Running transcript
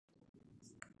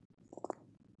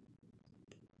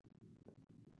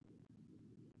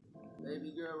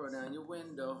Baby girl, roll down your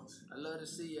window. I love to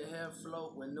see your hair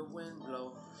float when the wind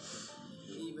blow.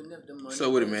 Even if the money So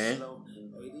with it, man. slow.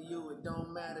 Hey, to you, it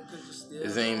don't matter 'cause you still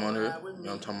His aim on her. ride with You me.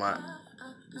 know what I'm talking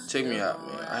about? Check me out,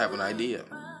 man. I have an idea.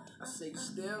 I say you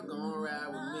still gonna ride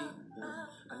with me.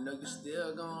 I know you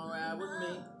still gonna ride with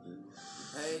me.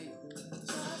 Hey,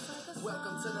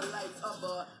 welcome to the life of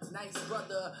a nice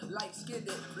brother, light-skinned,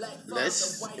 black father.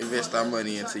 Let's invest our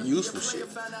money into useful shit.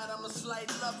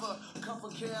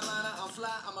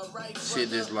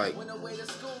 Shit that's like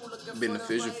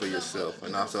beneficial for yourself,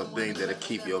 and also things that'll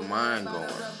keep your mind going.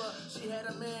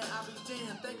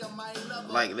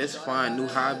 Like, let's find new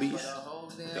hobbies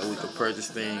that we can purchase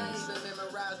things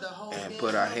and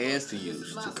put our hands to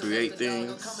use to create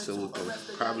things, so we can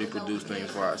probably produce things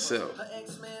for ourselves.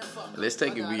 Let's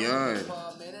take it beyond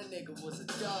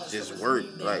just work.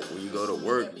 Like, when you go to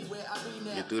work,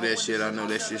 get through that shit. I know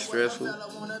that shit's stressful,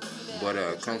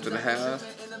 but come to the house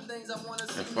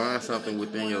and find something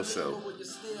within yourself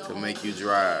to make you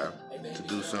drive to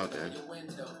do something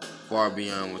far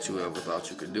beyond what you ever thought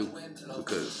you could do,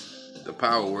 because the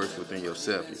power works within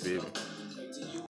yourself. You feel me?